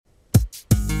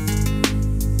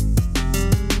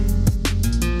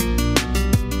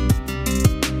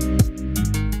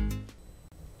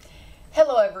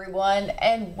everyone,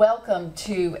 and welcome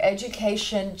to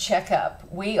Education Checkup.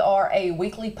 We are a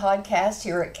weekly podcast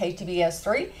here at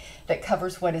KTBS3 that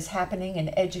covers what is happening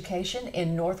in education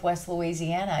in Northwest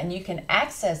Louisiana, and you can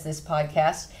access this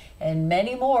podcast and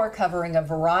many more covering a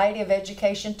variety of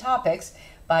education topics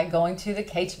by going to the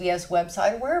KTBS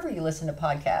website or wherever you listen to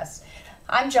podcasts.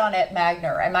 I'm Johnette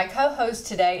Magner, and my co-host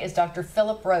today is Dr.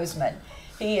 Philip Roseman.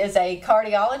 He is a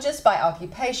cardiologist by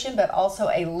occupation, but also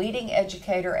a leading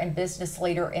educator and business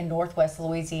leader in Northwest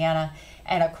Louisiana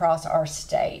and across our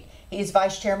state. He is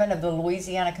vice chairman of the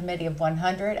Louisiana Committee of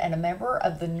 100 and a member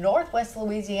of the Northwest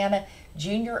Louisiana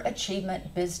Junior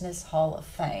Achievement Business Hall of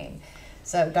Fame.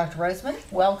 So, Dr. Roseman,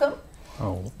 welcome.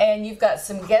 Oh. And you've got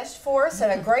some guests for us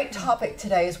and a great topic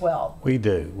today as well. We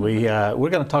do. We're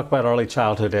going to talk about early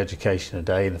childhood education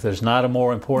today, and if there's not a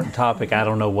more important topic, I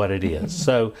don't know what it is.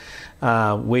 So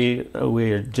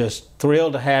we're just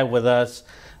thrilled to have with us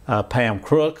Pam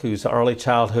Crook, who's an early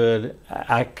childhood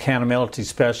accountability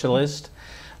specialist,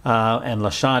 and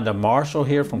LaShonda Marshall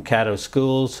here from Caddo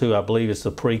Schools, who I believe is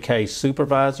the pre-K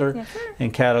supervisor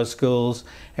in Caddo Schools.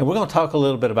 And we're going to talk a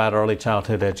little bit about early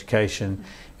childhood education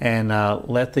and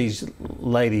let these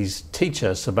ladies teach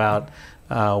us about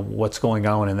what's going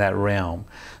on in that realm.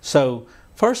 So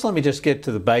first, let me just get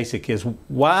to the basic: is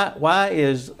why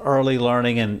is early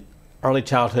learning and early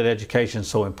childhood education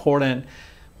so important?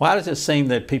 Why does it seem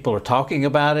that people are talking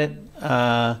about it,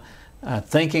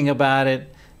 thinking about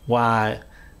it? Why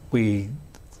we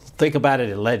think about it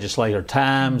at legislative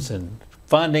times and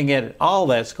funding it, all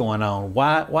that's going on.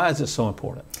 Why is it so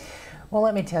important? Well,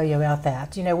 let me tell you about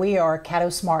that. You know, we are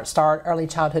Caddo Smart Start Early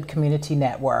Childhood Community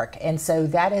Network, and so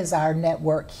that is our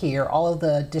network here. All of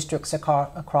the districts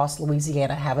across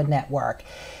Louisiana have a network.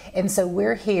 And so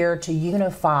we're here to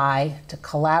unify, to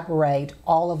collaborate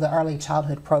all of the early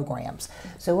childhood programs.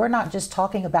 So we're not just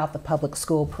talking about the public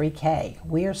school pre-K.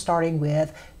 We are starting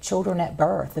with children at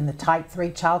birth in the Type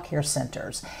 3 child care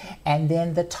centers, and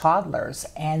then the toddlers,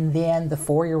 and then the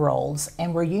 4-year-olds,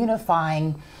 and we're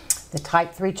unifying the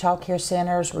Type 3 child care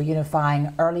centers. We're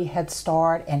unifying early Head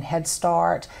Start and Head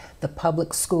Start, the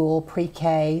public school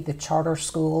pre-K, the charter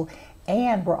school,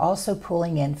 and we're also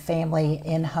pulling in family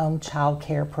in-home child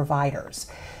care providers.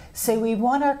 So we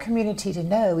want our community to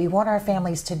know, we want our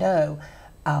families to know,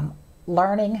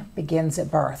 learning begins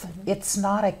at birth. It's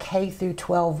not a K through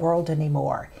 12 world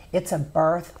anymore. It's a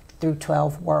birth through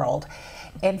 12 world.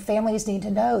 And families need to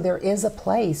know there is a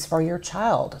place for your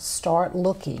child. Start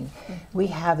looking. We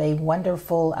have a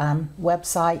wonderful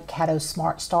website, Caddo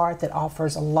Smart Start, that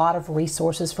offers a lot of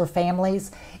resources for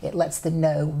families. It lets them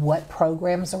know what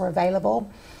programs are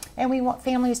available. And we want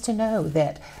families to know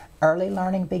that early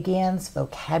learning begins,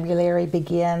 vocabulary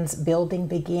begins, building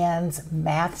begins,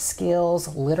 math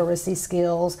skills, literacy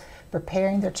skills,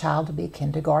 preparing their child to be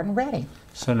kindergarten ready.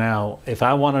 So now, if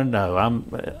I want to know,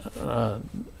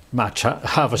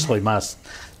 obviously my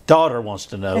daughter wants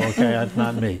to know, okay,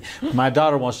 not me. My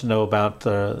daughter wants to know about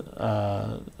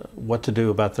what to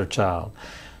do about their child.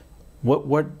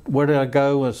 Where do I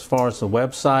go as far as the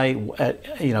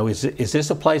website? You know, is this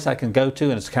a place I can go to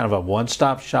and it's kind of a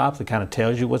one-stop shop that kind of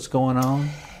tells you what's going on?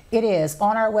 It is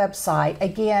on our website.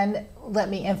 Again, let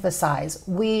me emphasize,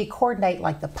 we coordinate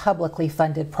like the publicly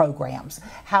funded programs.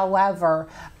 However,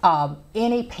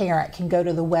 any parent can go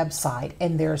to the website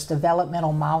and there's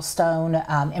developmental milestone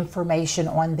information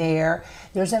on there.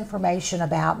 There's information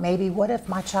about maybe what if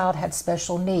my child had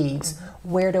special needs?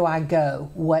 Where do I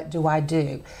go? What do I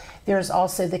do? There's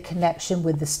also the connection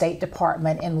with the State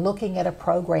Department and looking at a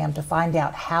program to find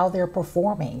out how they're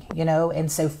performing, you know,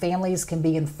 and so families can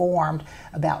be informed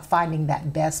about finding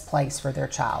that best place for their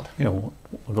child. You know,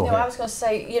 go ahead. I was going to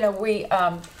say, you know,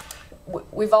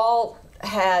 we've all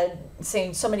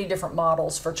seen so many different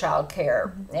models for child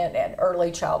care and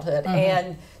early childhood,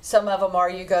 and some of them are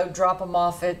you go drop them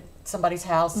off at somebody's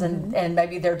house and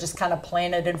maybe they're just kind of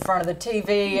planted in front of the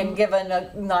TV and given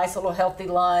a nice little healthy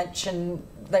lunch, and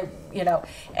they, you know,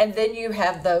 and then you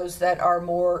have those that are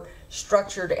more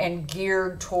structured and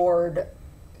geared toward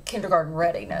kindergarten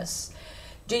readiness.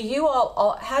 Do you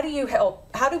all how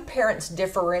do parents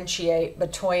differentiate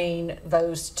between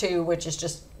those two, which is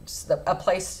just a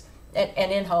place,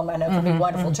 and in-home I know can be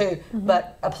wonderful too,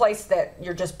 but a place that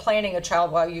you're just planning a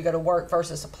child while you go to work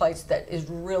versus a place that is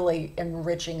really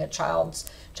enriching a child's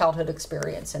childhood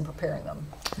experience and preparing them?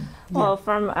 Well,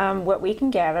 from what we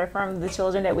can gather from the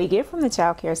children that we get from the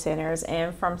child care centers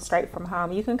and from straight from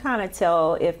home, you can kind of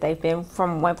tell if they've been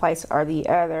from one place or the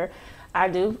other. I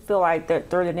do feel like that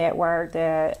through the network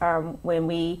that when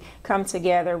we come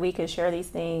together, we can share these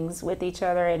things with each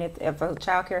other. And if a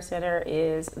child care center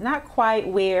is not quite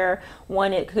where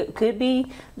one it could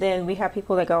be, then we have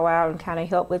people that go out and kind of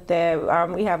help with that.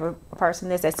 We have a person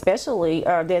that's especially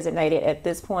designated at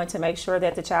this point to make sure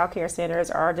that the child care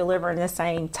centers are delivering the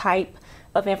same type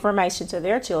of information to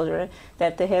their children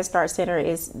that the Head Start Center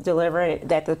is delivering,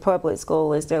 that the public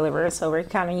school is delivering. So we're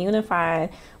kind of unifying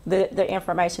the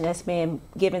information that's being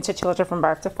given to children from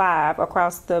birth to 5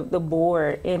 across the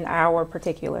board in our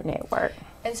particular network.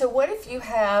 And so what if you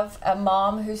have a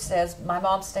mom who says, my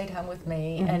mom stayed home with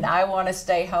me and I want to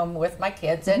stay home with my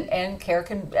kids, and care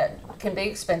can be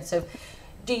expensive.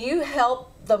 Do you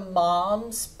help the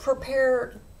moms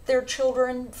prepare their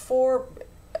children for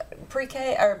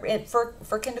pre-K or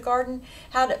for kindergarten?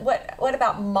 What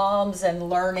about moms and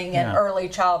learning and early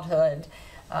childhood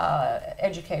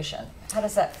education? How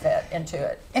does that fit into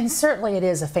it? And certainly it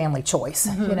is a family choice,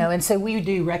 you know, and so we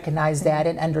do recognize that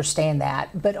and understand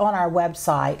that. But on our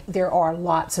website, there are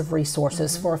lots of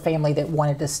resources for a family that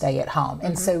wanted to stay at home.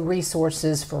 And so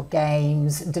resources for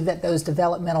games, those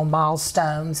developmental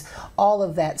milestones, all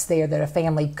of that's there that a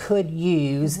family could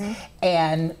use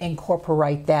and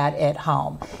incorporate that at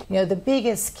home. You know, the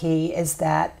biggest key is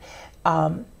that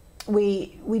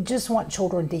we just want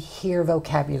children to hear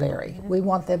vocabulary. We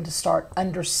want them to start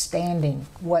understanding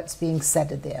what's being said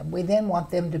to them. We then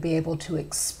want them to be able to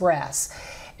express.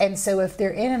 And so if they're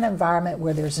in an environment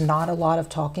where there's not a lot of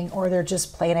talking, or they're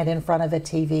just playing it in front of a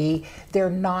TV,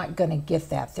 they're not going to get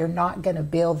that. They're not going to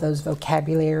build those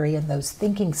vocabulary and those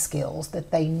thinking skills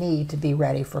that they need to be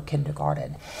ready for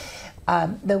kindergarten.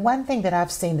 The one thing that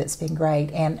I've seen that's been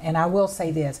great, and I will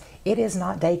say this, it is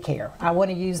not daycare. I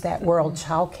want to use that word,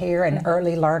 child care and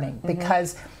early learning,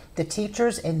 because the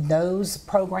teachers in those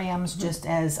programs, just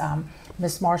as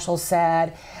Ms. Marshall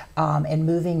said, and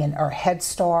moving in or Head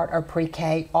Start or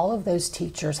pre-K, all of those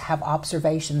teachers have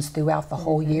observations throughout the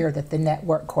whole year that the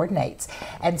network coordinates.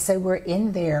 And so we're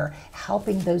in there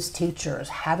helping those teachers,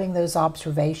 having those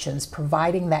observations,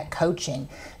 providing that coaching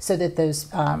so that those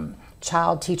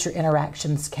child-teacher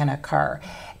interactions can occur.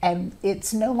 And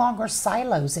it's no longer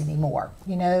silos anymore.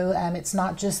 You know, it's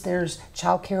not just there's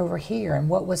child care over here and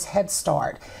what was Head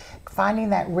Start. Finding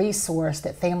that resource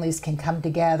that families can come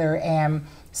together and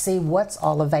see what's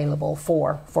all available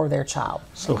for their child.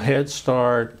 So Head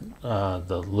Start,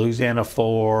 the Louisiana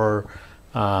 4,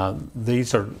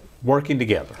 these are working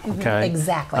together, okay?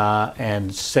 Exactly.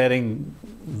 And setting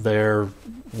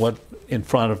what in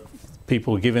front of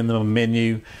people, giving them a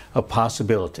menu of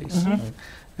possibilities.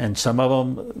 And some of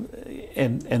them,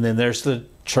 and then there's the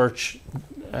church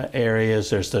areas,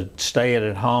 there's the stay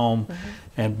at home,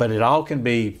 but it all can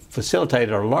be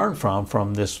facilitated or learned from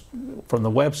the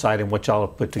website and what y'all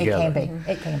have put together.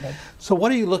 It can be. So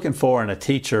what are you looking for in a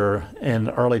teacher in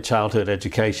early childhood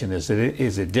education? Is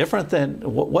it different than,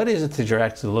 what is it that you're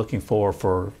actually looking for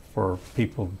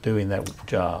people doing that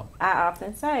job? I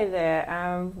often say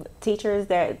that teachers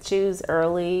that choose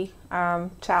early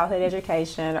childhood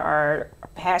education are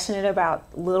passionate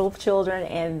about little children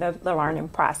and the learning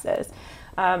process.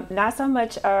 Not so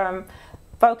much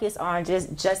focus on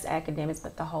just academics,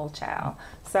 but the whole child.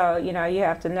 So, you know, you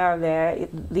have to know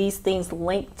that these things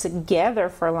link together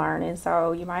for learning.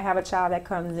 So you might have a child that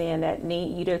comes in that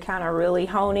need you to kind of really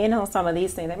hone in on some of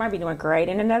these things. They might be doing great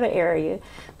in another area,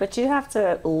 but you have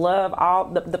to love all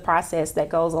the process that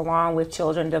goes along with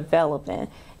children developing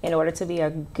in order to be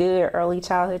a good early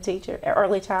childhood teacher,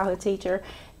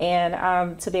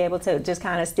 and to be able to just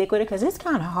kind of stick with it, because it's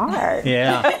kind of hard.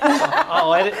 Yeah.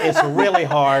 It's really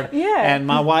hard. Yeah. And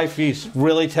my wife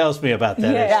really tells me about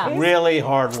that. Yeah. It's really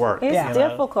hard work. It's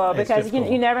difficult because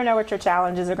you never know what your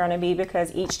challenges are going to be,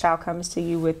 because each child comes to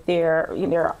you with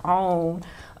their own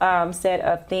set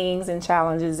of things and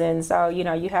challenges, and so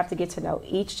you have to get to know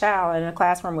each child. In a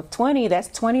classroom with 20, that's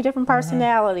 20 different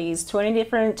personalities, 20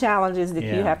 different challenges that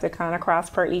you have to kind of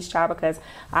cross per each child, because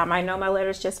I might know my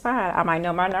letters just fine, I might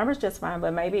know my numbers just fine,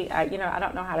 but maybe I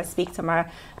don't know how to speak to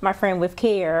my friend with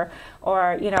care, or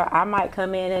I might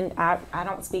come in and I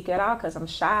don't speak at all because I'm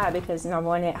shy, because no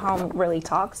one at home really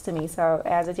talks to me. So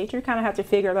as a teacher, you kind of have to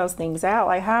figure those things out,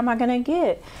 like how am I going to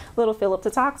get little Philip to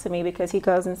talk to me, because he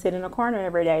goes and sit in a corner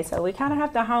every day. So we kind of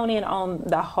have to hone in on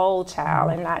the whole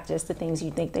child and not just the things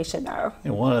you think they should know.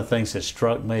 And one of the things that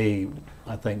struck me,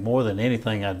 I think more than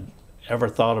anything I'd ever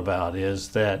thought about, is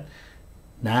that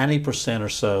 90% or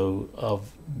so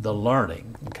of the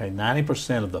learning,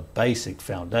 90% of the basic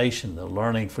foundation, the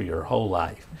learning for your whole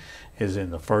life, is in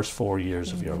the first 4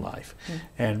 years of your life.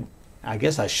 And I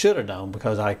guess I should have known,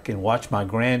 because I can watch my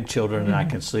grandchildren and I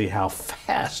can see how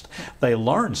fast they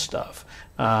learn stuff.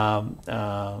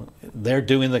 They're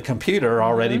doing the computer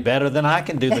already better than I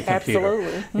can do the computer.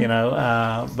 Absolutely. You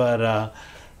know,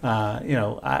 you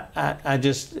know, I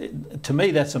just, to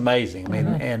me, that's amazing. I mean,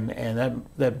 and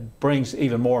that brings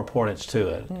even more importance to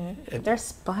it. They're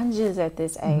sponges at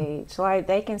this age. Like,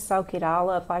 they can soak it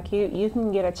all up. Like, you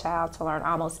can get a child to learn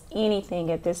almost anything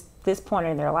at this point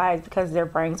in their lives, because their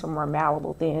brains are more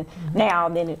malleable now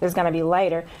than it's going to be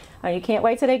later. You can't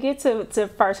wait till they get to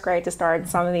first grade to start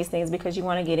some of these things, because you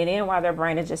want to get it in while their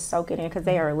brain is just soaking in, because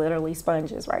they are literally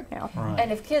sponges right now. Right.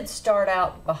 And if kids start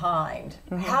out behind,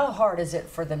 how hard is it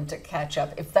for them to catch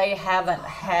up if they haven't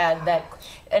had that?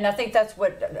 And I think that's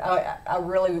what I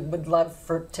really would love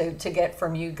to get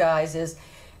from you guys is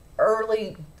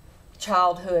early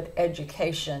childhood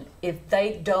education. If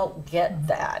they don't get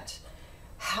that,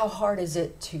 how hard is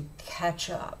it to catch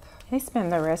up? They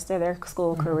spend the rest of their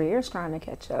school careers trying to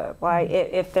catch up. Like,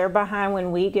 if they're behind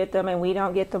when we get them and we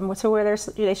don't get them to where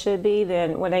they should be,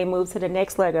 then when they move to the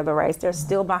next leg of the race, they're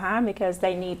still behind, because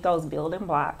they need those building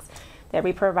blocks that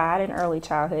we provide in early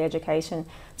childhood education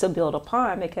to build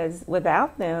upon, because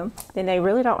without them, then they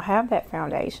really don't have that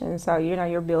foundation. So, you know,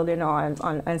 you're building on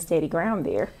unsteady ground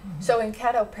there. So in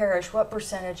Caddo Parish, what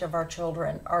percentage of our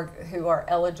children who are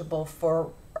eligible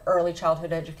for early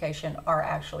childhood education are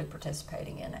actually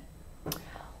participating in it?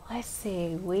 Let's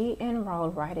see, we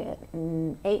enrolled right at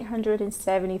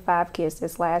 875 kids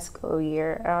this last school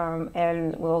year,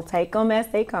 and we'll take them as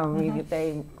they come. If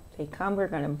they come, we're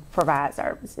going to provide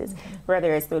services,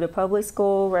 whether it's through the public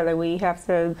school, whether we have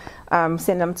to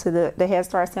send them to the Head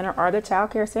Start Center or the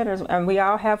child care centers. And we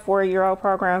all have 4-year-old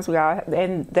programs. We all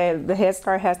and the Head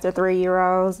Start has the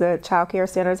 3-year-olds. The child care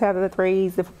centers have the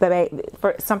 3s.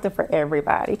 For something for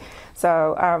everybody.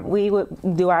 So we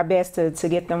would do our best to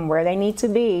get them where they need to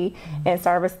be and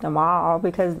service them all,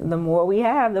 because the more we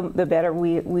have, the better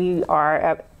we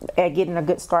are at getting a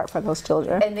good start for those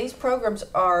children. And these programs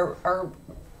are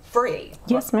free.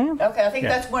 Yes, ma'am. Okay, I think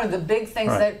that's one of the big things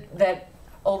that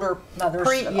older mothers for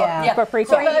pre-K. For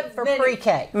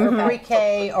pre-K. For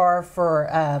pre-K or for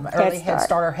early Head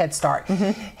Start or Head Start.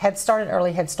 Head Start and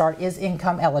early Head Start is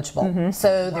income eligible.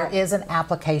 So there is an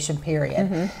application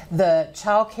period. The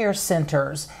child care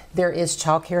centers, there is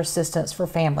child care assistance for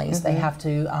families. They have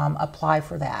to apply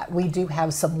for that. We do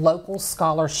have some local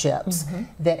scholarships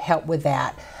that help with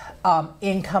that.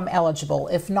 Income eligible.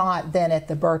 If not, then at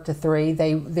the birth to 3,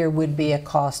 there would be a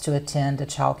cost to attend a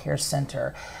child care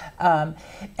center. And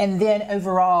then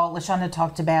overall, LaShonda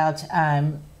talked about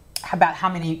how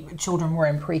many children were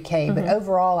in pre-K, but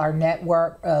overall our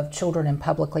network of children in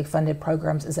publicly funded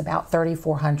programs is about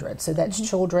 3,400. So that's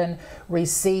children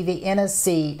receiving in a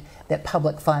seat that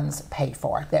public funds pay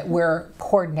for, that we're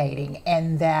coordinating,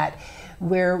 and that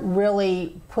we're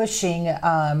really pushing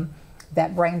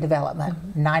that brain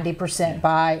development, 90%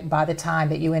 by the time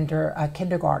that you enter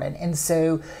kindergarten. And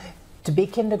so to be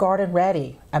kindergarten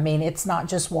ready, I mean, it's not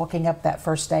just walking up that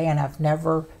first day and I've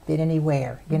never been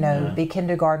anywhere, you know, be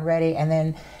kindergarten ready. And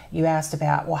then you asked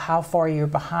about, well, how far you're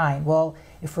behind. Well,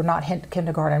 if we're not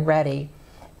kindergarten ready,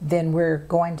 then we're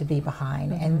going to be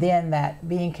behind. And then that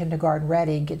being kindergarten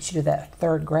ready gets you to that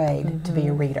 3rd grade to be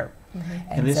a reader.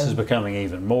 And this is becoming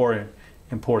even more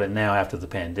important now after the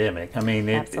pandemic. I mean,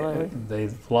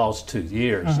 they've lost 2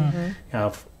 years.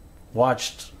 I've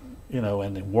watched, you know,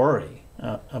 and worry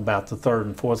about the 3rd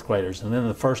and 4th graders, and then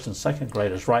the 1st and 2nd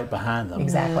graders right behind them.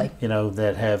 Exactly. You know,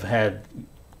 that have had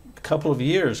a couple of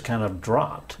years kind of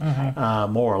dropped,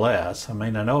 more or less. I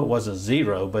mean, I know it wasn't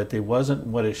 0, but it wasn't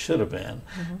what it should have been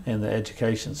in the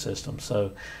education system.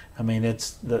 So, I mean,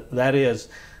 that is,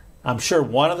 I'm sure,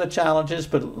 one of the challenges.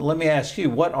 But let me ask you,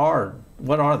 what are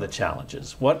the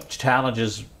challenges? What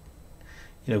challenges,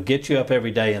 you know, get you up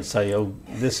every day and say, oh,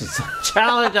 this is a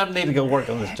challenge, I need to go work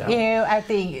on this challenge? You know, I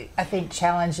think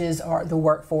challenges are the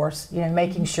workforce, you know,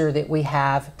 making sure that we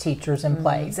have teachers in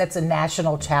place. That's a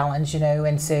national challenge, you know,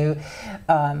 and so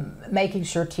making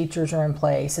sure teachers are in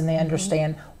place and they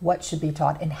understand what should be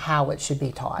taught and how it should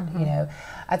be taught, you know.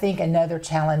 I think another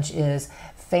challenge is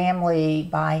family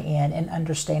buy-in and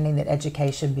understanding that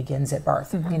education begins at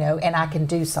birth, you know, and I can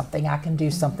do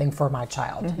something for my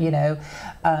child, you know.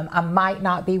 I might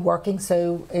not be working,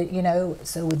 so, you know,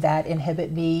 so would that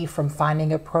inhibit me from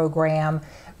finding a program?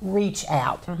 Reach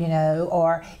out, you know,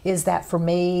 or is that for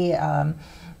me?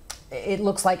 It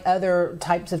looks like other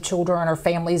types of children or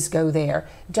families go there.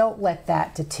 Don't let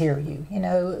that deter you. You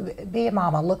know, be a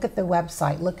mama. Look at the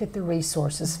website. Look at the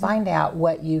resources. Find out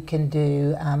what you can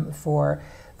do for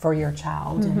your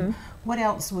child. And what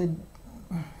else would?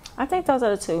 I think those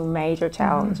are the two major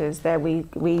challenges that we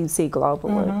see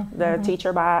globally. The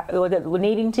teacher the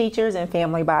needing teachers and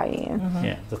family buy-in.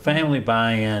 Yeah, the family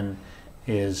buy-in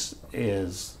is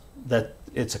that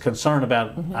it's a concern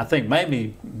about, I think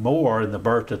maybe more in the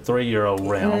birth to 3-year-old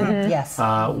realm. Yes.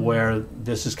 Where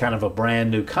this is kind of a brand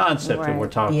new concept that we're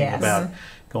talking about,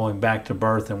 going back to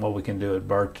birth and what we can do at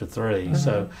birth to 3.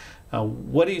 So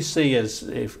what do you see as,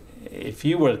 if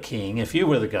you were the king, if you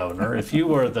were the governor, if you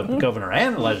were the governor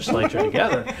and the legislature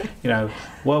together,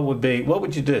 what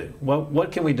would you do?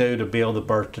 What can we do to build the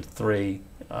birth to 3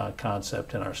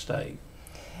 concept in our state?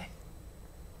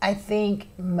 I think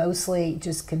mostly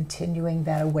just continuing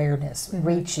that awareness,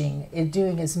 reaching, and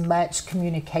doing as much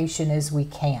communication as we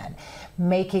can,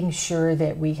 making sure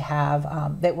that we have,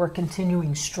 that we're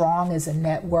continuing strong as a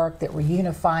network, that we're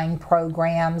unifying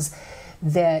programs,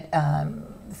 that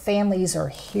families are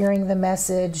hearing the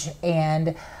message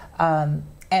and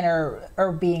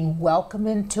are being welcomed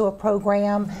into a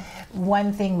program.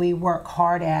 One thing we work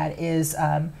hard at is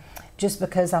just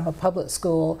because I'm a public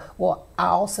school, well, I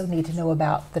also need to know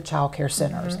about the child care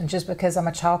centers. And just because I'm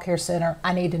a child care center,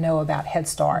 I need to know about Head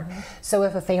Start. So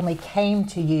if a family came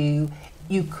to you,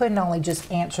 you couldn't only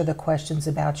just answer the questions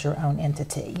about your own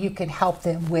entity. You could help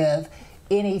them with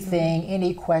anything,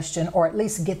 any question, or at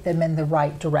least get them in the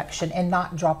right direction and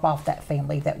not drop off that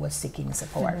family that was seeking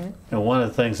support. And one of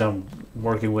the things I'm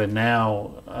working with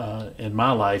now in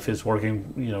my life is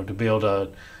working, to build a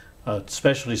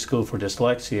specialty school for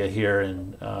dyslexia here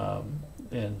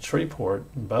in Shreveport,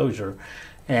 in Bossier.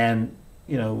 And,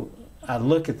 I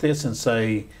look at this and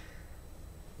say,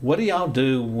 what do y'all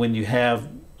do when you have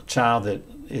a child that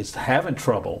is having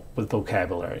trouble with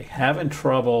vocabulary, having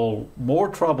more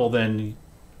trouble than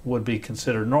would be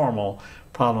considered normal,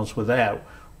 problems with that?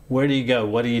 Where do you go?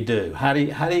 What do you do? How do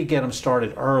you get them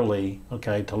started early,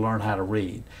 to learn how to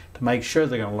read, to make sure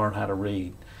they're going to learn how to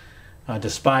read,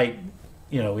 despite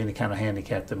any kind of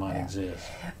handicap that might exist?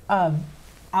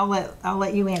 I'll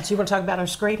let you answer. You want to talk about our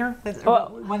screener?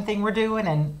 One thing we're doing,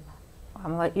 and I'm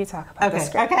gonna let you talk about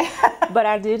this. Okay. But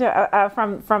I do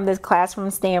from this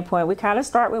classroom standpoint, we kind of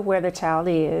start with where the child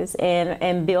is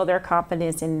and build their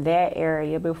confidence in that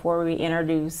area before we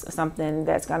introduce something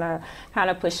that's gonna kind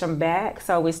of push them back.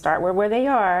 So we start where they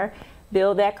are,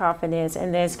 build that confidence,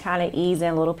 and then kind of ease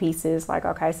in little pieces like,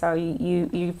 okay, so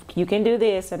you can do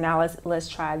this, and now let's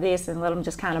try this, and let them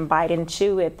just kind of bite and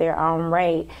chew at their own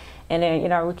rate. And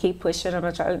then, we keep pushing them.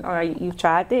 All right, you've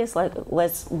tried this.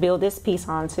 Let's build this piece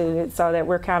onto it, so that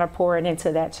we're kind of pouring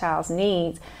into that child's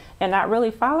needs, and not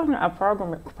really following a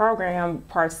program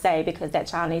per se, because that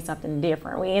child needs something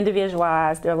different. We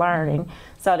individualize their learning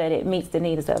so that it meets the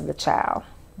needs of the child.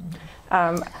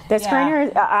 The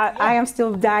screener, I am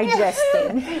still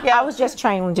digesting. I was just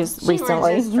trained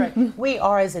recently. We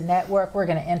are, as a network, we're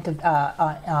going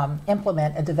to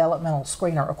implement a developmental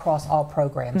screener across all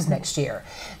programs next year.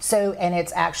 So, and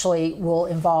it's actually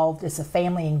it's a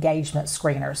family engagement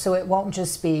screener. So it won't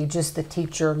just be the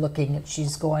teacher looking at,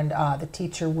 the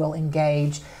teacher will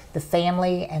engage the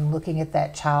family and looking at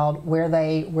that child where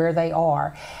they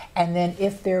are. And then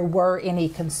if there were any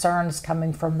concerns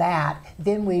coming from that,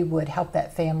 then we would help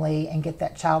that family and get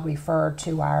that child referred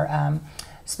to our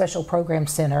special program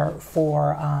center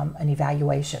for an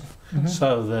evaluation.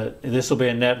 So this will be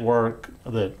a network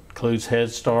that includes Head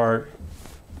Start,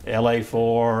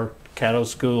 LA4, Caddo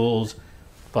schools,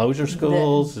 Bossier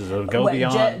schools, does it go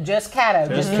beyond? Just Caddo.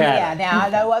 Just Caddo. Yeah, now I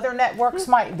know other networks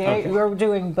we're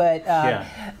doing, but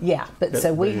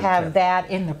so we have that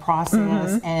in the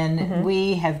process, and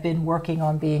we have been working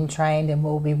on being trained, and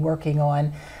we'll be working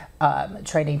on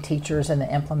training teachers and the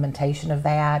implementation of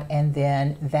that, and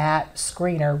then that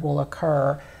screener will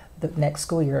occur the next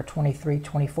school year,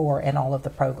 23-24, in all of the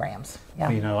programs.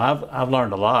 I've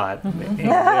learned a lot in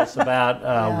this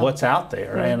about what's out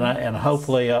there, and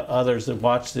hopefully others that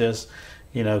watch this,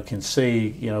 can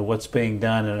see what's being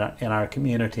done in our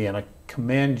community. And I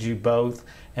commend you both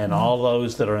and all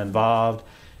those that are involved.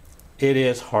 It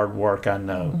is hard work, I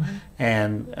know,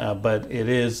 and but it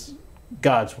is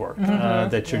God's work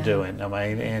that you're doing.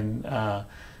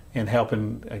 And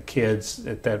helping kids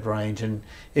at that range. And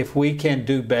if we can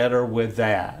do better with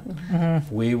that,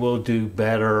 we will do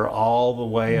better all the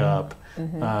way up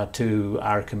to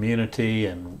our community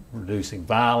and reducing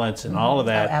violence and all of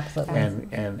that,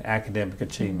 and academic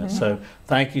achievement. So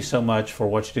thank you so much for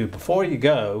what you do. Before you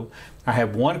go, I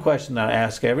have one question that I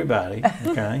ask everybody.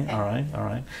 Okay, all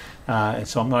right. And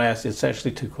so I'm going to ask, it's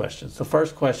actually 2 questions. The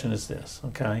first question is this,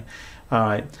 okay? All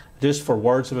right, just for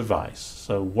words of advice.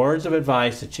 So words of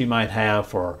advice that you might have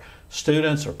for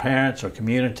students or parents or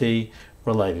community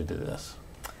related to this.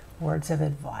 Words of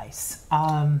advice.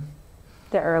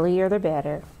 The earlier the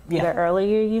better. Yeah. The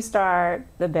earlier you start,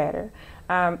 the better.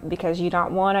 Because you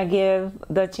don't want to give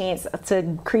the chance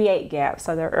to create gaps.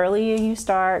 So the earlier you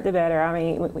start, the better. I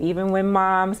mean, even when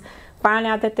moms find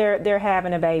out that they're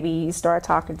having a baby, you start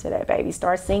talking to that baby,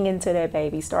 start singing to that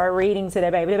baby, start reading to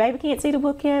that baby. The baby can't see the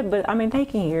book yet, but I mean, they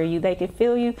can hear you, they can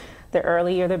feel you. The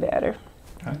earlier the better.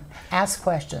 Okay. Ask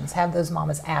questions. Have those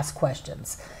mamas ask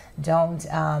questions. Don't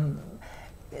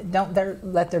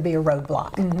let there be a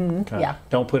roadblock. Okay. Yeah.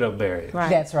 Don't put up barriers. Right.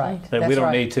 That's right. That That's we don't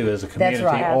right. need to as a community,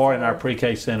 right. or in our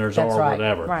pre-K centers, That's or right.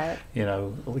 whatever. Right.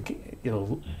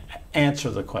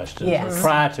 Answer the questions, Yes. or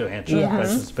try to answer the Yes.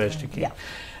 questions as best you can. Yeah.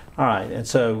 All right, and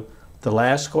so the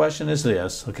last question is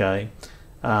this, okay?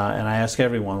 And I ask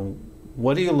everyone,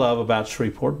 what do you love about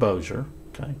Shreveport-Bossier?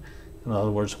 Okay. In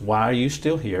other words, why are you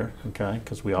still here? Okay,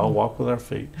 because we all walk with our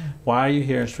feet. Why are you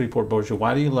here in Shreveport-Bossier?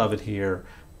 Why do you love it here?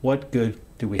 What good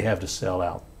do we have to sell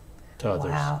out to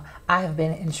others? Wow. I have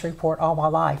been in Shreveport all my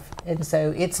life. And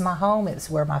so it's my home. It's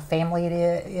where my family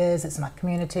is. It's my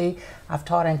community. I've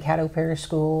taught in Caddo Parish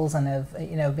schools and have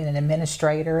been an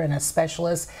administrator and a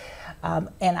specialist.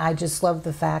 And I just love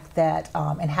the fact that,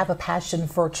 and have a passion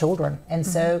for children. And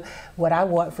so what I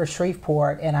want for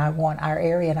Shreveport, and I want our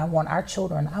area, and I want our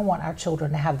children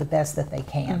to have the best that they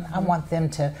can. I want them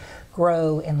to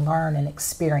grow and learn and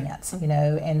experience, and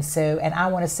I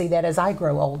want to see that as I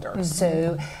grow older.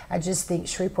 So I just think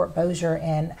Shreveport-Bossier,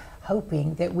 and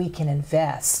hoping that we can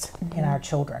invest in our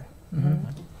children.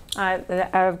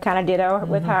 I kind of ditto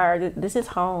with her. This is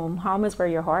home. Home is where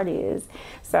your heart is.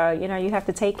 So, you have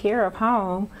to take care of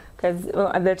home, because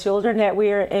the children that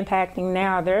we're impacting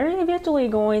now, they're eventually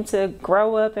going to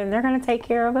grow up and they're going to take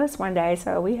care of us one day.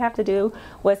 So we have to do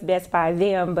what's best by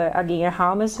them. But again,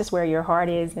 home is just where your heart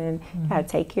is, and you got to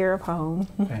take care of home.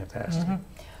 Fantastic.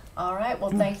 All right. Well,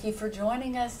 thank you for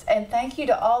joining us. And thank you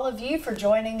to all of you for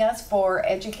joining us for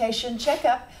Education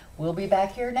Checkup. We'll be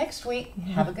back here next week.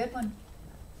 Have a good one.